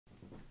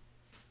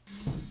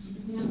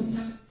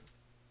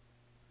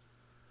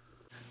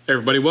Hey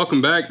everybody,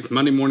 welcome back.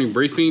 Monday Morning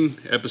Briefing,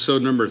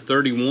 episode number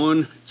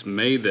 31. It's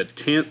May the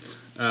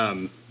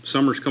 10th.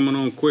 Summer's coming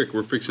on quick.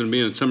 We're fixing to be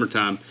in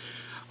summertime.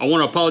 I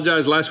want to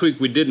apologize. Last week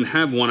we didn't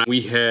have one.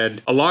 We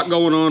had a lot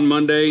going on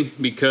Monday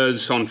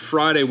because on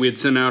Friday we had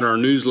sent out our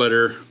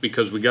newsletter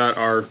because we got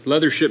our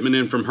leather shipment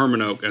in from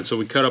Hermann-Oak. And so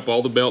we cut up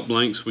all the belt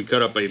blanks. We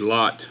cut up a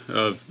lot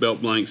of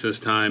belt blanks this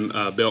time,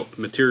 belt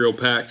material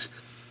packs.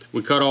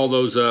 We cut all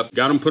those up,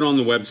 got them put on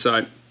the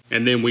website.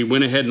 And then we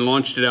went ahead and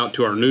launched it out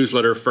to our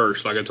newsletter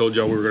first. Like I told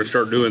y'all, we were going to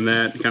start doing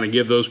that, kind of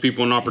give those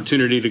people an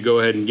opportunity to go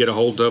ahead and get a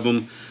hold of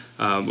them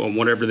on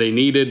whatever they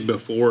needed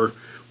before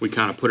we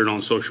kind of put it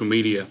on social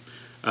media.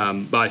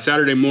 By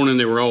Saturday morning,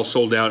 they were all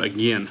sold out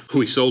again.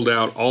 We sold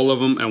out all of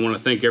them. I want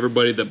to thank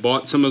everybody that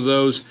bought some of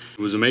those.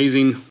 It was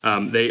amazing.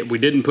 We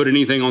didn't put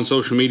anything on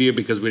social media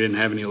because we didn't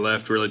have any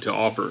left really to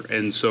offer,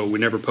 and so we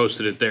never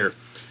posted it there.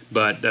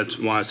 But that's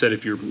why I said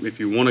if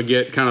you want to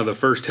get kind of the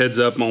first heads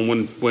up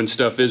on when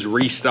stuff is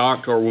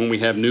restocked or when we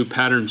have new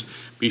patterns,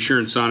 be sure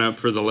and sign up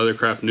for the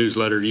Leathercraft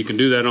newsletter. You can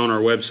do that on our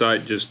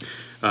website. Just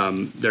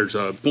there's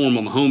a form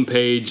on the home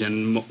page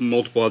and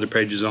multiple other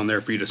pages on there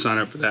for you to sign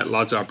up for that.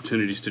 Lots of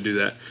opportunities to do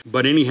that.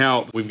 But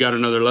anyhow, we've got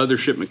another leather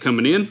shipment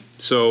coming in.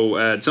 So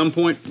at some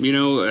point,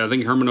 I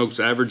think Hermann-Oak's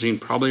averaging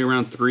probably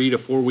around 3 to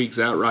 4 weeks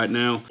out right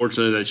now.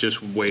 Fortunately, that's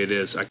just the way it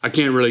is. I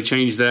can't really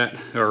change that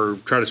or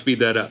try to speed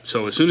that up.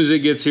 So as soon as it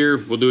gets here,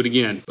 we'll do it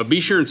again. But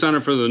be sure and sign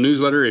up for the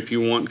newsletter if you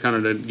want kind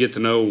of to get to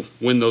know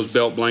when those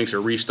belt blanks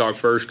are restocked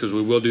first, because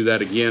we will do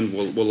that again.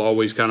 We'll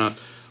always kind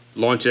of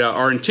launch it out.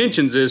 Our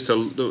intentions is to,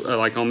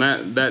 like on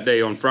that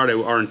day on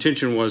Friday, our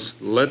intention was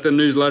let the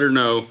newsletter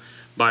know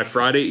by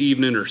Friday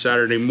evening or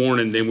Saturday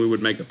morning, then we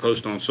would make a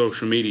post on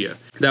social media.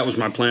 That was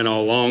my plan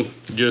all along,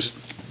 just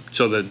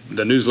so that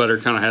the newsletter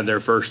kind of had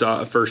their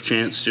first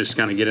chance, just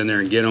kind of get in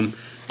there and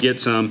get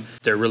some.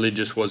 There really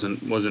just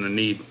wasn't a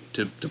need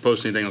to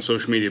post anything on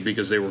social media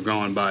because they were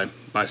gone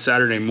by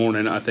Saturday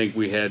morning. I think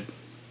we had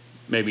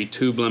maybe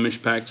 2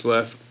 blemish packs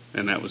left,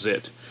 and that was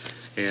it.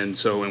 And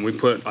we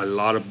put a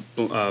lot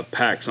of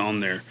packs on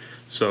there.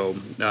 So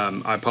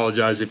I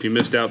apologize if you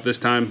missed out this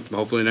time.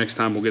 Hopefully next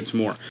time we'll get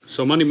some more.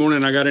 So Monday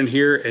morning I got in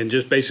here and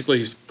just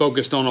basically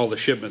focused on all the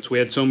shipments. We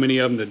had so many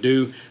of them to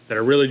do that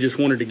I really just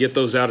wanted to get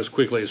those out as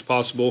quickly as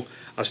possible.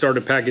 I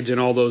started packaging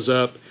all those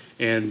up,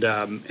 and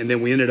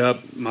then we ended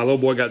up, my little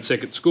boy got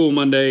sick at school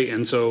Monday,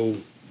 and so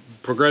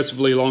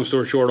progressively, long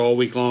story short, all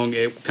week long,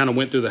 it kind of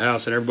went through the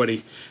house, and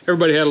everybody had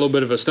a little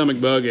bit of a stomach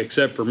bug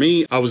except for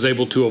me. I was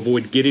able to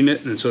avoid getting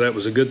it, and so that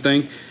was a good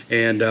thing.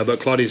 And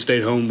but Claudia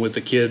stayed home with the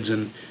kids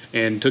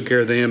and took care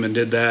of them and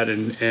did that,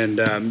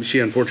 and she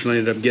unfortunately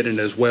ended up getting it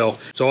as well.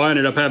 So I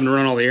ended up having to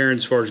run all the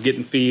errands as far as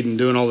getting feed and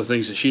doing all the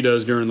things that she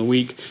does during the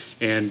week,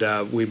 and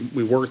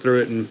we worked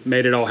through it and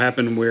made it all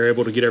happen, and we were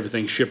able to get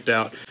everything shipped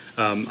out.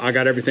 I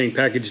got everything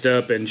packaged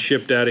up and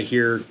shipped out of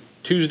here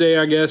Tuesday,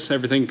 I guess.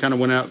 Everything kind of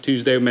went out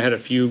Tuesday. We had a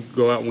few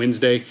go out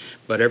Wednesday,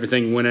 but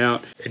everything went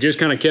out. It just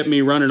kind of kept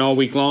me running all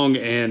week long,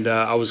 and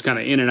I was kind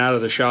of in and out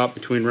of the shop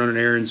between running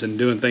errands and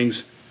doing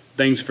things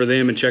for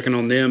them and checking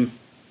on them.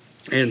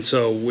 And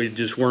so we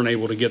just weren't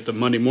able to get the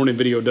Monday morning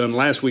video done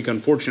last week,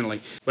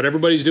 unfortunately. But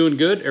everybody's doing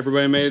good.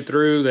 Everybody made it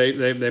through.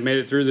 They made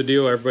it through the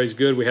deal. Everybody's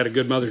good. We had a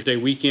good Mother's Day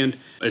weekend.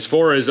 As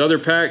far as other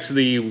packs,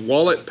 the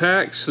wallet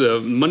packs,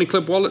 the money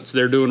clip wallets,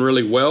 they're doing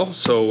really well.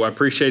 So I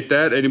appreciate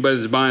that. Anybody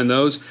that's buying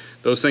those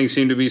things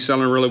seem to be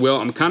selling really well.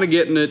 I'm kind of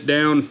getting it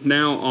down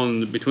now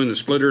on between the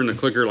splitter and the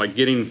clicker, like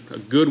getting a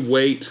good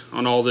weight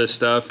on all this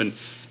stuff, and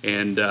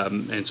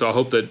so I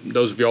hope that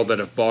those of y'all that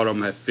have bought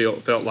them have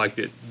felt like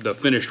that the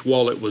finished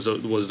wallet was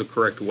the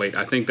correct weight.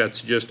 I think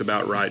that's just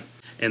about right.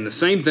 And the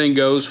same thing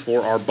goes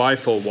for our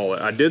bifold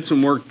wallet. I did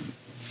some work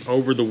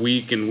over the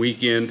week and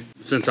weekend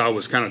since I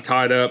was kind of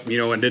tied up,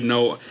 and didn't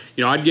know,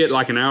 I'd get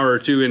like an hour or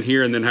two in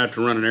here and then have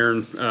to run an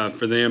errand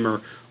for them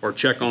or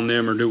check on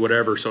them or do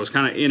whatever. So it's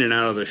kind of in and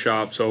out of the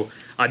shop. So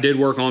I did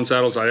work on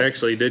saddles. I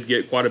actually did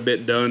get quite a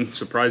bit done,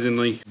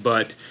 surprisingly,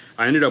 but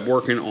I ended up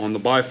working on the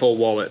bifold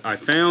wallet. I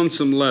found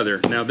some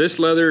leather. Now this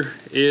leather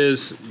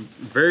is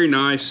very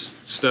nice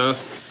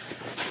stuff,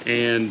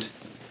 and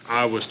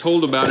I was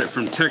told about it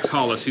from Tex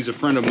Hollis. He's a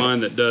friend of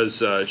mine that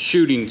does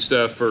shooting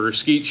stuff for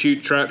skeet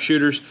shoot trap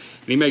shooters,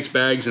 and he makes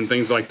bags and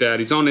things like that.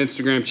 He's on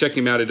Instagram. Check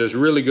him out. He does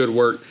really good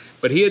work.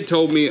 But he had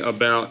told me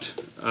about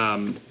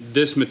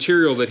this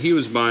material that he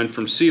was buying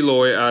from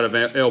C-Loy out of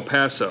El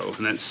Paso,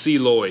 and that's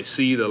C-Loy,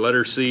 C, the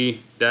letter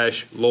C,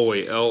 dash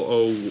Loy,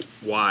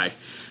 L-O-Y.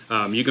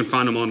 You can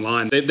find them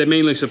online. They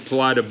mainly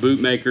supply to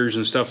boot makers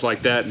and stuff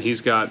like that, and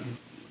he's got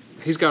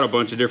a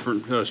bunch of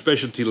different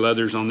specialty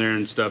leathers on there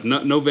and stuff.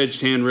 No veg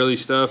tan really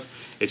stuff.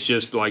 It's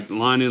just like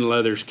lining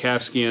leathers,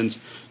 calf skins,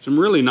 some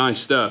really nice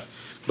stuff.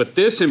 But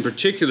this in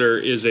particular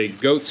is a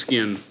goat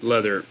skin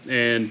leather,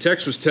 and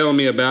Tex was telling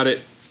me about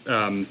it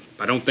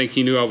I don't think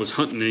he knew I was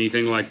hunting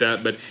anything like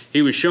that, but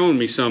he was showing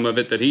me some of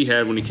it that he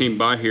had when he came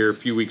by here a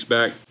few weeks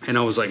back. And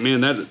I was like,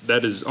 man,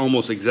 that is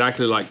almost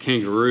exactly like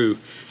kangaroo.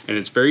 And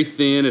it's very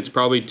thin. It's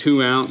probably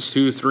 2 ounce,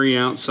 2 to 3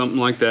 ounce, something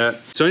like that.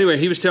 So anyway,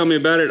 he was telling me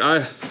about it.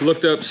 I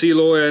looked up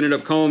Seloy. I ended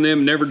up calling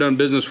them. Never done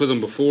business with them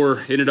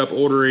before. Ended up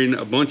ordering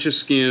a bunch of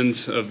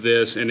skins of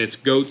this, and it's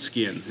goat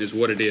skin is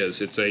what it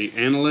is. It's a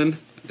aniline.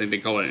 I think they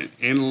call it an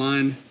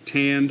aniline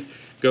tanned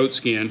goat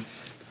skin.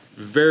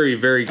 Very,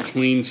 very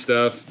clean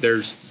stuff.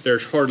 There's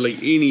hardly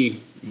any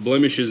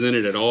blemishes in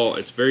it at all.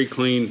 It's very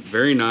clean,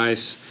 very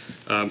nice.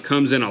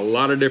 Comes in a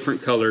lot of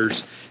different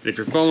colors. And if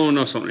you're following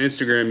us on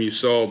Instagram, you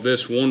saw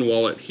this one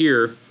wallet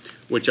here,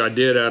 which I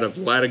did out of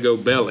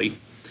Latigo Belly,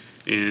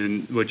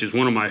 and which is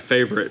one of my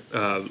favorite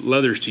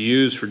leathers to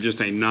use for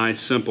just a nice,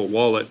 simple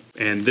wallet.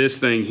 And this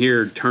thing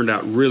here turned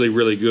out really,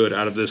 really good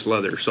out of this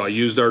leather. So I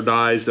used our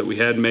dyes that we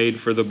had made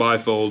for the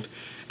bifold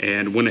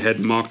and went ahead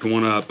and mocked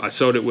one up. I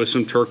sewed it with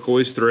some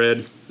turquoise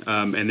thread,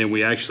 and then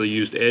we actually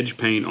used edge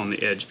paint on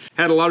the edge.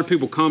 Had a lot of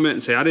people comment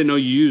and say, I didn't know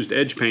you used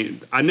edge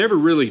paint. I never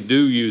really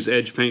do use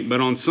edge paint,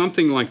 but on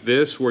something like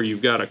this where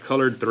you've got a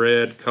colored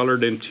thread,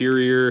 colored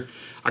interior,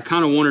 I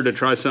kind of wanted to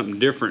try something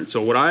different.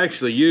 So what I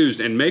actually used,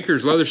 and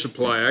Maker's Leather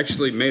Supply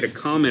actually made a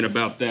comment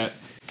about that.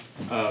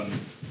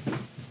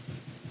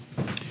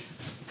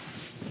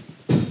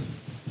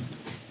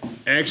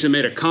 Actually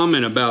made a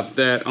comment about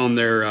that on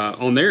their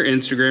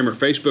Instagram or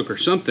Facebook or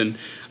something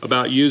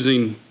about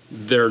using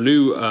their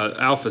new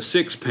Alpha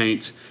 6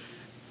 paints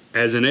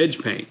as an edge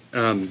paint.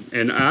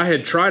 And I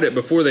had tried it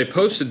before they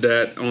posted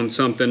that on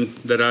something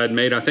that I had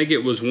made. I think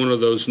it was one of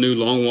those new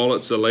long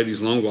wallets, the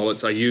ladies' long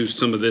wallets. I used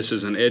some of this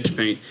as an edge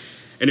paint,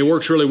 and it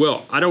works really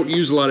well. I don't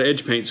use a lot of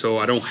edge paint, so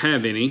I don't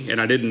have any,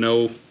 and I didn't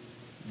know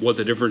what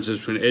the difference is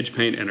between edge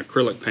paint and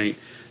acrylic paint.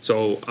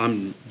 So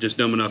I'm just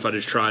dumb enough, I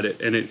just tried it,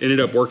 and it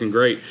ended up working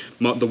great.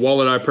 The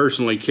wallet I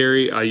personally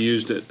carry, I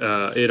used it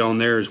on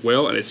there as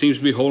well, and it seems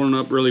to be holding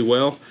up really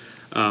well.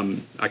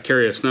 I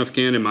carry a snuff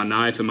can and my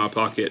knife in my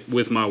pocket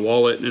with my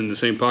wallet in the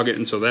same pocket,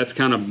 and so that's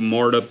kind of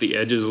marred up the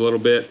edges a little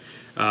bit.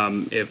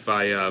 If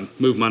I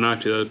move my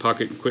knife to the other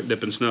pocket and quit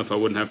dipping snuff, I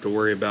wouldn't have to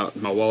worry about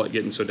my wallet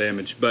getting so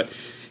damaged. But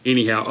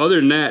anyhow, other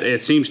than that,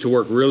 it seems to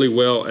work really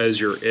well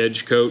as your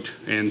edge coat,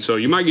 and so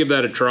you might give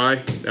that a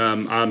try.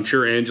 I'm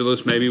sure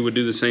Angelus maybe would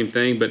do the same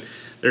thing, but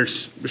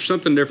there's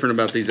something different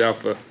about these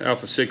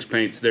Alpha 6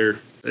 paints.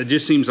 It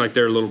just seems like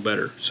they're a little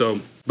better. So,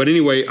 but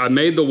anyway, I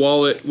made the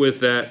wallet with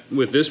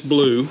this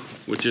blue,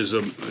 which is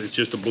it's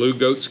just a blue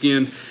goat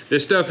skin.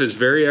 This stuff is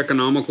very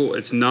economical.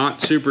 It's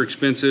not super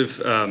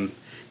expensive.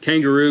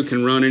 Kangaroo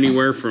can run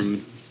anywhere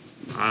from,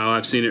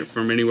 I've seen it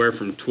from anywhere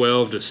from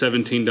 $12 to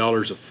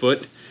 $17 a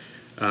foot.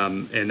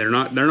 And they're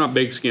not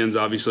big skins,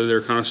 obviously.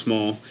 They're kind of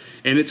small,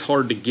 and it's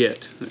hard to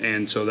get.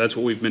 And so that's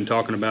what we've been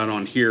talking about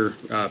on here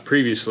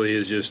previously,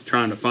 is just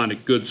trying to find a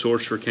good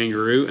source for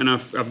kangaroo. And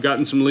I've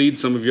gotten some leads.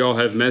 Some of y'all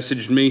have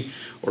messaged me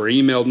or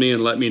emailed me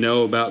and let me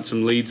know about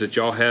some leads that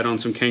y'all had on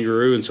some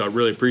kangaroo, and so I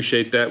really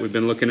appreciate that. We've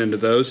been looking into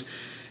those,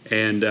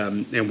 and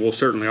we'll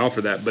certainly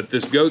offer that. But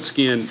this goat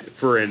skin,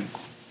 for an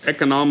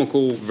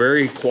economical,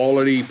 very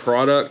quality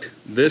product,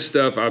 this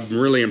stuff I'm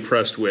really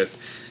impressed with.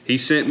 He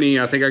sent me,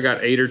 I think I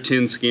got 8 or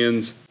 10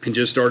 skins and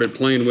just started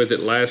playing with it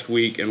last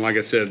week. And like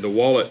I said, the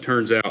wallet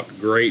turns out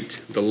great.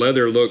 The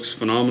leather looks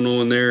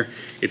phenomenal in there.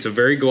 It's a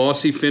very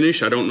glossy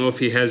finish. I don't know if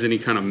he has any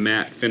kind of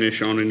matte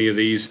finish on any of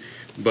these,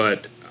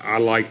 but I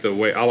like the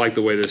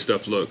way this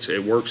stuff looks.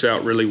 It works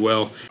out really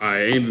well.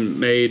 I even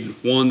made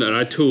one that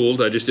I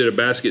tooled. I just did a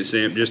basket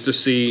stamp just to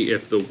see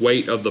if the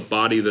weight of the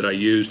body that I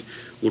used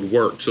would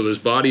work. So this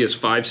body is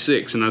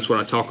 5'6", and that's what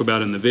I talk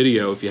about in the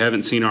video. If you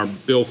haven't seen our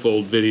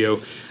billfold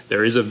video,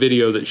 there is a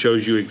video that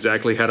shows you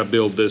exactly how to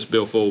build this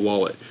billfold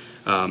wallet.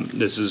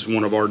 This is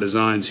one of our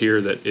designs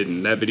here that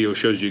in that video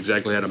shows you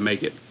exactly how to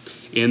make it.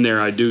 In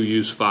there I do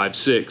use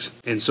 5'6",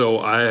 and so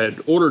I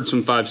had ordered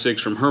some 5'6"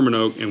 from Hermann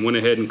Oak and went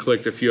ahead and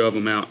clicked a few of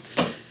them out.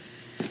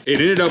 It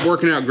ended up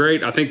working out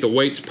great. I think the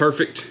weight's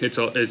perfect.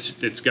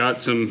 It's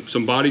got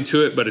some body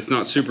to it, but it's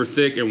not super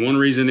thick, and one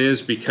reason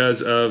is because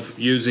of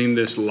using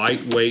this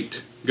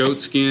lightweight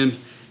goat skin,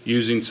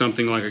 using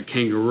something like a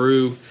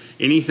kangaroo.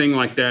 Anything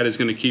like that is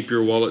going to keep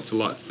your wallets a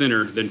lot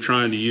thinner than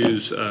trying to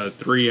use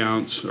 3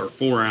 ounce or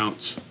 4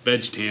 ounce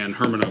veg tan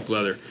Hermann Oak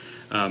leather.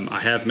 I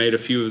have made a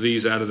few of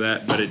these out of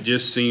that, but it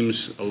just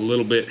seems a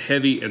little bit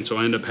heavy, and so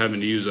I end up having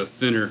to use a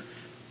thinner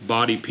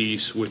body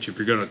piece, which if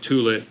you're going to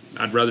tool it,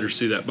 I'd rather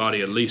see that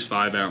body at least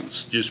 5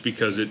 ounce just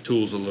because it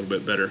tools a little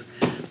bit better.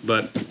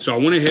 But so I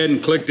went ahead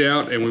and clicked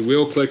out, and we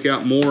will click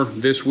out more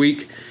this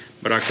week,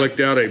 but I clicked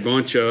out a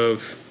bunch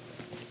of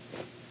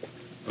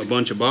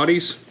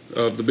bodies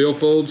of the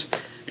billfolds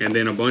and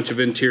then a bunch of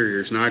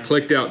interiors. Now I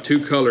clicked out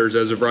 2 colors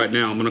as of right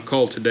now. I'm going to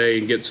call today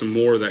and get some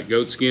more of that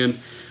goat skin,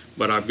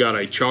 but I've got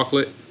a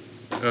chocolate,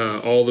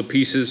 all the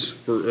pieces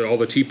for all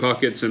the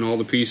T-pockets and all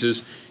the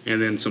pieces, and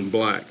then some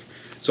black.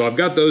 So I've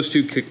got those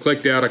 2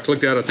 clicked out. I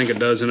clicked out I think a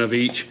dozen of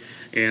each,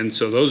 and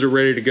so those are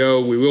ready to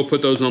go. We will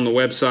put those on the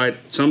website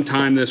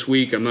sometime this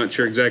week. I'm not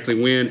sure exactly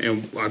when,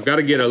 and I've got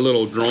to get a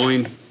little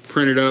drawing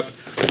printed up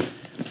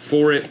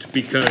for it,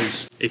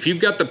 because if you've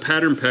got the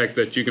pattern pack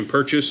that you can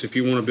purchase if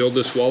you want to build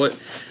this wallet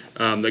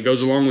that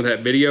goes along with that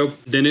video,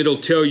 then it'll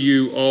tell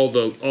you all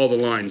the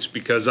lines,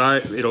 because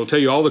it'll tell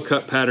you all the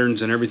cut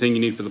patterns and everything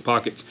you need for the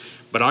pockets.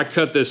 But I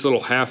cut this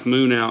little half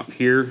moon out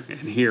here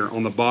and here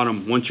on the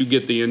bottom. Once you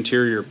get the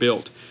interior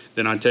built,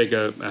 then I take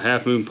a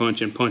half moon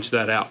punch and punch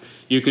that out.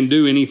 You can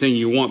do anything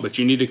you want, but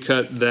you need to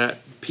cut that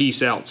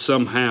piece out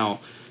somehow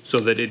so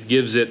that it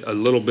gives it a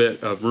little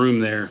bit of room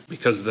there,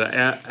 because the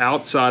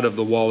outside of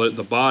the wallet,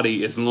 the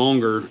body, is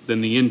longer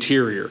than the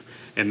interior,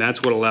 and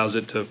that's what allows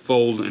it to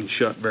fold and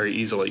shut very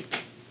easily,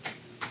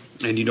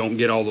 and you don't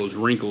get all those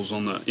wrinkles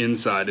on the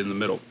inside in the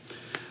middle.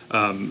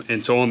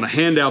 And so on the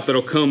handout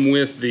that'll come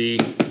with the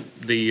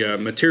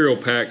material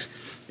packs,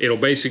 it'll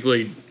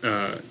basically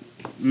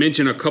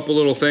mention a couple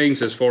little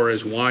things as far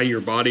as why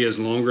your body is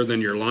longer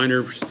than your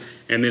liners,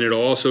 and then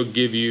it'll also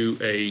give you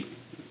a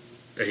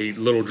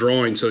little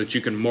drawing so that you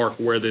can mark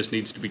where this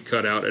needs to be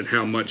cut out and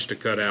how much to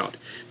cut out,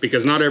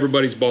 because not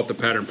everybody's bought the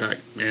pattern pack,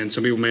 and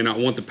some people may not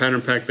want the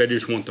pattern pack, they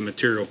just want the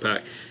material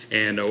pack.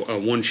 And a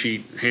one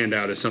sheet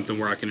handout is something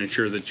where I can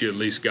ensure that you at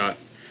least got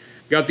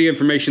the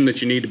information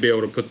that you need to be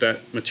able to put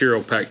that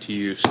material pack to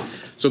use.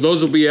 So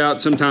those will be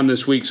out sometime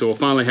this week, so we'll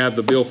finally have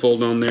the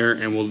billfold on there,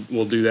 and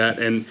we'll do that.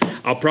 And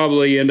I'll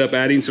probably end up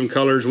adding some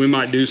colors. We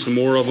might do some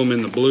more of them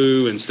in the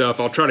blue and stuff.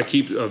 I'll try to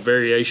keep a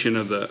variation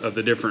of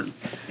the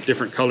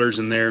different colors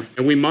in there.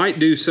 And we might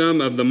do some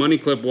of the money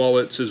clip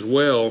wallets as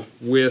well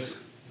with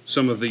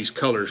some of these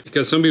colors,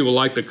 because some people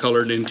like the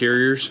colored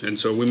interiors, and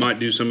so we might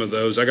do some of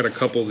those. I got a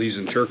couple of these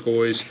in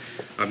turquoise.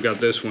 I've got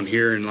this one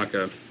here in like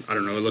I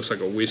don't know, it looks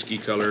like a whiskey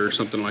color or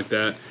something like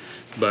that.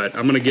 But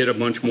I'm gonna get a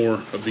bunch more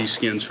of these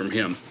skins from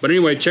him. But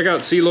anyway, check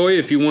out Seloy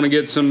if you want to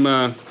get some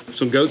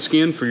goat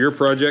skin for your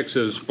projects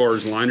as far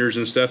as liners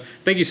and stuff.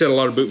 I think he said a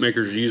lot of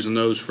bootmakers are using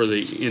those for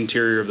the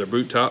interior of their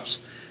boot tops,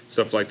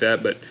 stuff like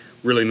that. But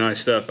really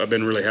nice stuff. I've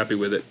been really happy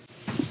with it.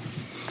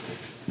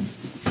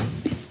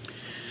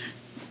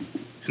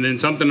 And then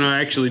something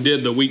I actually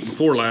did the week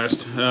before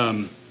last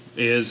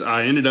is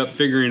I ended up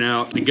figuring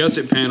out the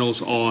gusset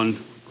panels on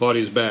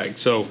Claudia's bag,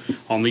 so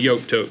on the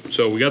yoke tote.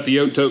 So we got the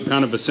yoke tote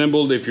kind of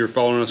assembled. If you're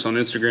following us on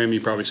Instagram,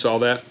 you probably saw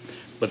that.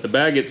 But the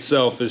bag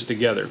itself is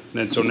together.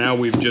 And so now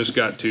we've just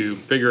got to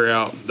figure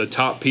out the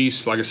top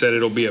piece. Like I said,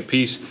 it'll be a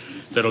piece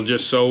that'll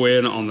just sew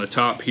in on the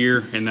top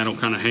here, and that'll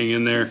kind of hang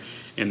in there.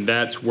 And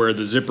that's where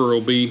the zipper will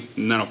be,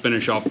 and that'll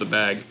finish off the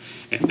bag.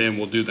 And then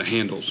we'll do the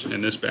handles,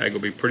 and this bag will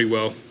be pretty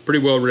well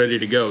ready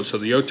to go. So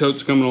the yoke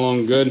tote's coming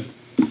along good,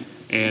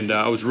 and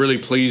I was really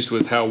pleased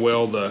with how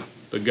well the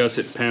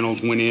gusset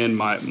panels went in.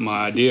 My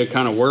idea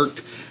kind of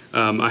worked.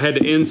 I had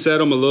to inset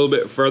them a little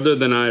bit further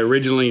than I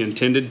originally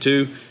intended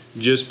to,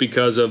 just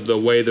because of the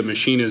way the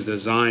machine is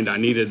designed. I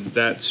needed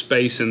that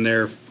space in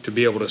there to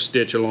be able to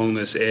stitch along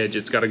this edge.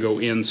 It's got to go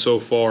in so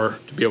far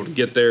to be able to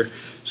get there.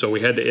 So we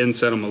had to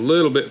inset them a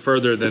little bit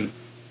further than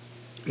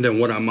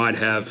what I might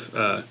have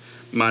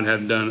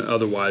done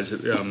otherwise.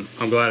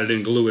 I'm glad I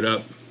didn't glue it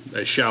up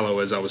as shallow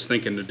as I was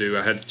thinking to do.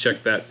 I had to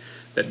check that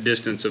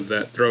distance of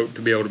that throat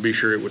to be able to be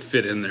sure it would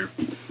fit in there.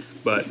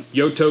 But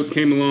yoke tote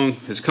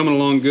is coming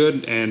along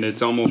good, and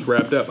it's almost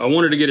wrapped up. I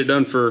wanted to get it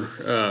done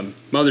for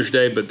Mother's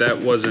Day, but that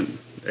wasn't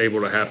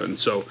able to happen.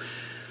 So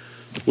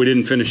we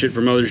didn't finish it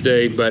for Mother's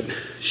Day, but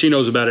she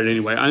knows about it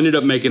anyway. I ended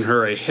up making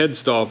her a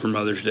headstall for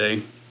Mother's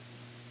Day,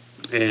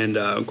 and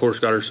of course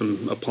got her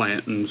a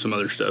plant and some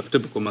other stuff,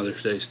 typical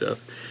Mother's Day stuff.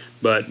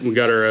 But we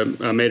got her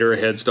I made her a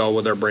headstall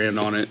with our brand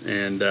on it,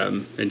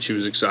 and she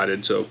was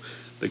excited. So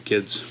the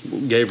kids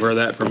gave her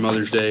that for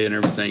Mother's Day and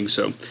everything.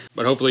 So,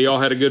 but hopefully y'all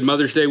had a good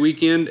Mother's Day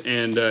weekend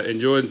and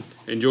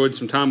enjoyed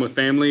some time with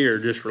family or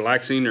just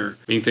relaxing or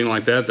anything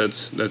like that.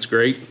 That's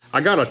great.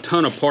 I got a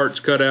ton of parts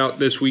cut out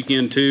this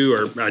weekend too,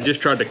 or I just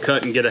tried to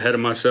cut and get ahead of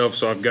myself.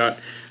 So I've got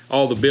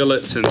all the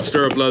billets and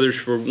stirrup leathers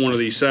for one of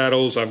these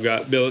saddles. I've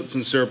got billets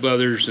and stirrup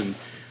leathers and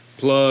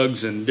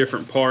plugs and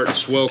different parts,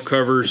 swell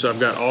covers. I've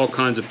got all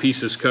kinds of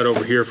pieces cut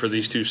over here for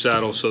these two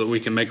saddles so that we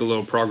can make a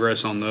little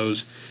progress on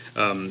those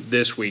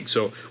this week.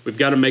 So we've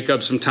got to make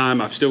up some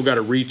time. I've still got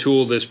to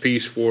retool this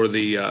piece for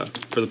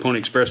the Pony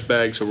Express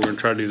bag, so we're going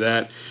to try to do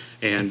that,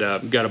 and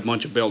got a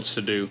bunch of belts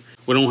to do.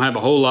 We don't have a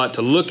whole lot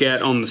to look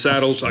at on the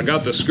saddles. I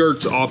got the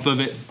skirts off of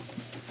it,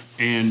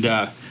 and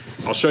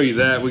I'll show you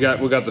that. We got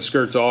the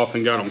skirts off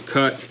and got them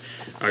cut.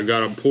 I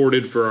got them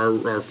ported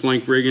for our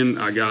flank rigging.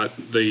 I got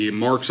the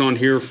marks on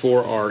here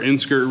for our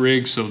inskirt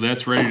rig, so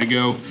that's ready to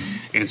go.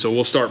 And so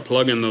we'll start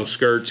plugging those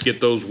skirts,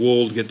 get those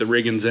wooled, get the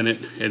riggings in it,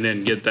 and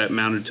then get that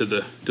mounted to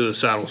the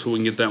saddle so we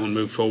can get that one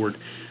moved forward.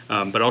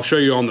 But I'll show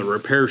you on the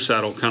repair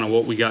saddle kind of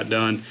what we got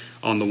done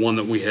on the one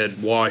that we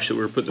had washed, that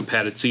we were putting the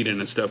padded seat in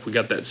and stuff. We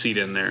got that seat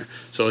in there.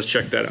 So let's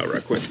check that out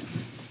right quick.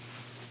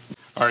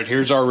 All right,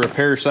 here's our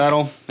repair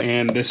saddle,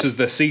 and this is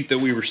the seat that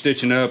we were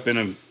stitching up in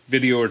a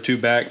video or two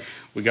back.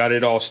 We got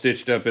it all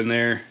stitched up in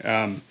there.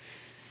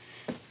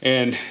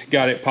 And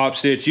got it pop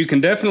stitched. You can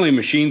definitely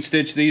machine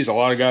stitch these. A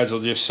lot of guys will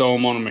just sew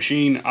them on a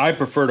machine. I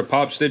prefer to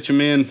pop stitch them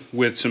in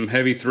with some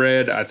heavy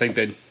thread. I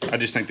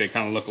just think they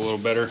kind of look a little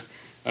better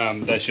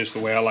That's just the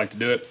way I like to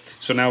do it.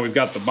 So now we've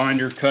got the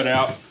binder cut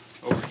out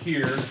over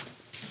here.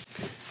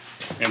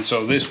 And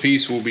so this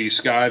piece will be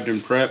skived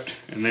and prepped,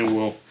 and then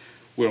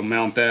we'll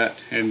mount that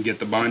and get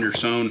the binder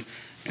sewn,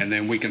 and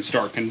then we can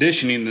start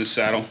conditioning this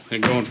saddle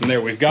and going from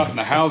there. We've got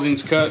the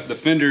housings cut, the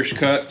fenders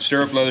cut,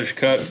 stirrup leathers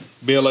cut,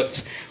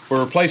 billets. We're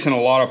replacing a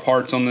lot of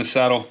parts on this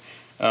saddle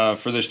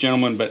for this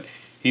gentleman, but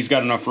he's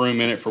got enough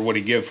room in it for what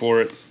he give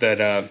for it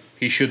that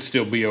he should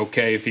still be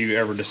okay. If he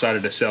ever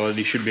decided to sell it,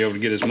 he should be able to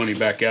get his money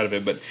back out of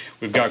it. But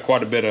we've got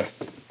quite a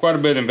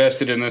bit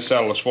invested in this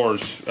saddle as far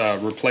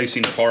as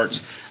replacing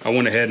parts. I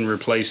went ahead and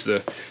replaced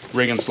the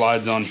rigging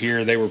slides on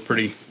here. They were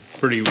pretty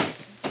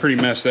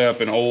messed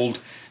up and old,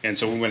 and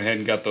so we went ahead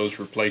and got those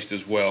replaced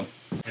as well.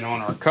 And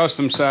on our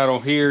custom saddle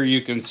here,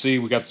 you can see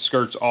we got the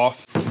skirts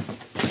off.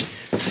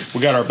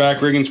 We got our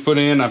back riggings put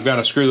in. I've got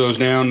to screw those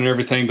down and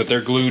everything, but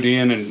they're glued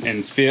in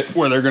and fit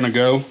where they're going to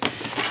go.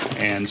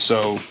 And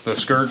so the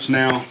skirts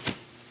now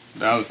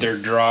that they're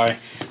dry,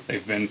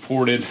 they've been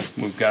ported.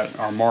 We've got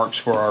our marks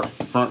for our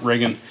front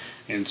rigging,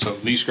 and so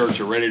these skirts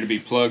are ready to be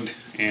plugged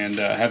and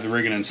have the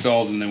rigging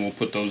installed, and then we'll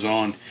put those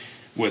on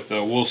with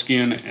wool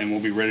skin, and we'll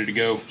be ready to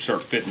go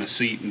start fitting the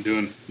seat and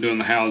doing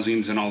the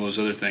housings and all those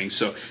other things.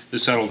 So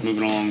this saddle's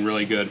moving along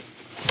really good.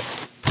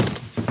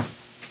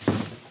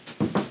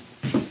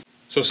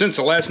 So since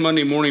the last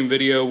Monday morning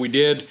video we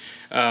did,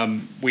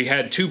 we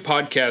had 2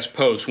 podcast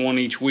posts, one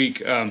each week.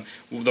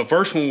 The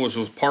first one was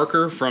with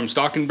Parker from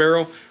Stock and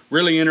Barrel.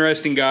 Really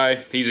interesting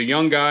guy. He's a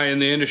young guy in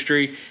the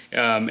industry,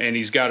 and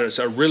he's got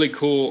a really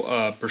cool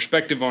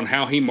perspective on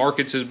how he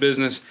markets his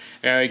business.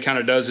 He kind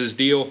of does his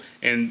deal,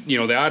 and you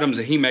know, the items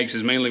that he makes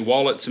is mainly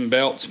wallets and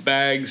belts,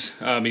 bags.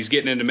 He's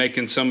getting into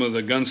making some of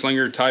the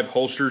gunslinger type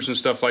holsters and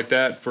stuff like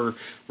that for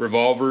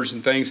revolvers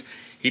and things.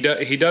 He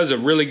does a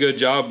really good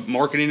job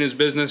marketing his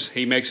business.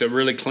 He makes a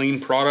really clean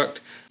product.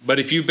 But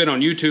if you've been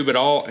on YouTube at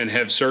all and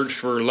have searched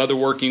for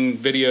leatherworking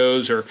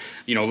videos or,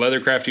 you know,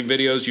 leather crafting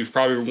videos, you've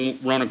probably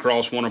run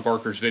across one of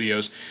Parker's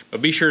videos. But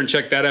be sure and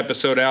check that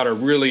episode out. I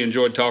really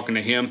enjoyed talking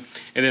to him.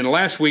 And then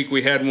last week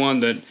we had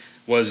one that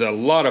was a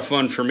lot of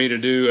fun for me to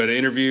do, an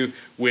interview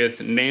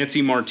with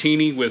Nancy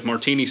Martini with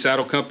Martini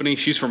Saddle Company.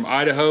 She's from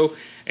Idaho.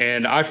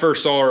 And I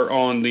first saw her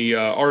on the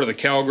Art of the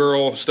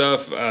Cowgirl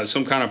stuff,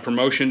 some kind of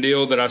promotion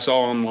deal that I saw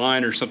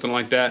online or something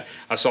like that.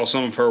 I saw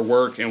some of her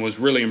work and was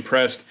really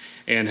impressed,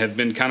 and have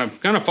been kind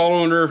of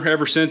following her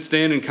ever since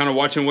then, and kind of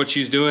watching what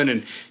she's doing.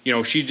 And you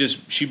know,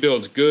 she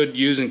builds good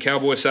using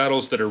cowboy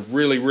saddles that are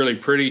really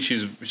pretty.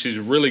 She's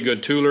a really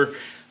good tooler.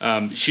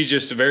 She's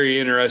just a very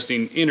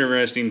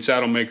interesting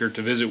saddle maker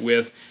to visit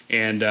with,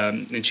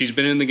 and she's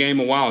been in the game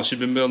a while. She's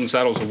been building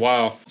saddles a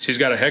while. She's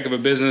got a heck of a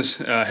business,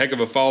 a heck of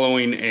a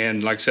following,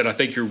 and like I said, I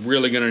think you're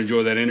really going to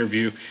enjoy that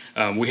interview.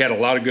 We had a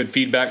lot of good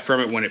feedback from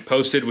it when it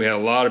posted. We had a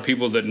lot of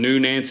people that knew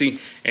Nancy,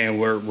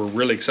 and we're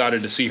really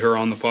excited to see her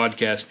on the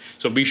podcast.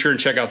 So be sure and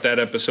check out that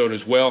episode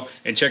as well,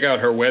 and check out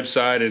her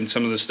website and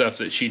some of the stuff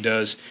that she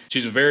does.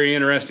 She's a very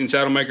interesting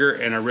saddle maker,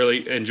 and I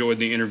really enjoyed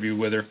the interview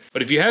with her.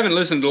 But if you haven't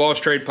listened to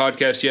Lost Trade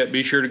Podcast yet,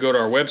 be sure to go to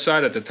our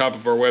website. At the top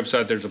of our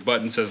website, there's a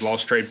button that says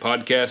Lost Trade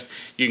Podcast.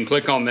 You can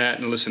click on that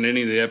and listen to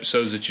any of the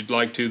episodes that you'd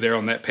like to there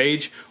on that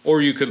page,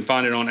 or you can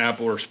find it on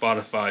Apple or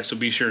Spotify. So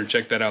be sure and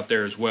check that out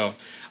there as well.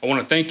 I want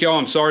to thank y'all.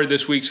 I'm sorry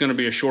this week's going to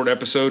be a short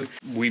episode.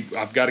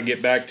 I've got to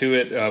get back to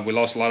it. We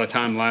lost a lot of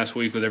time last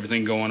week with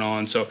everything going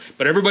on.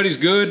 But everybody's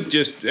good.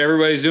 Just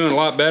everybody's doing a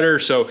lot better.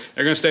 So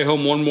they're going to stay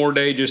home one more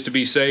day just to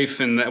be safe,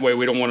 and that way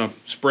we don't want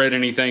to spread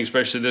anything,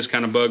 especially this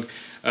kind of bug,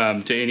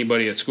 to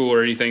anybody at school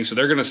or anything. So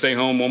they're going to stay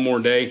home one more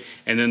day,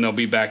 and then they'll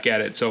be back at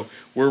it. So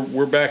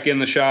we're back in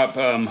the shop,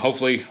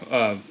 hopefully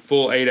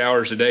full 8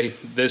 hours a day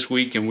this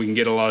week, and we can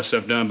get a lot of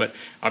stuff done. But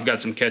I've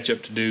got some catch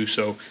up to do,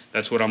 so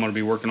that's what I'm going to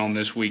be working on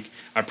this week.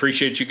 I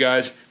appreciate you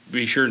guys.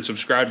 Be sure and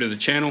subscribe to the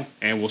channel,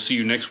 and we'll see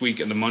you next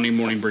week at the Monday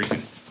Morning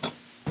Briefing.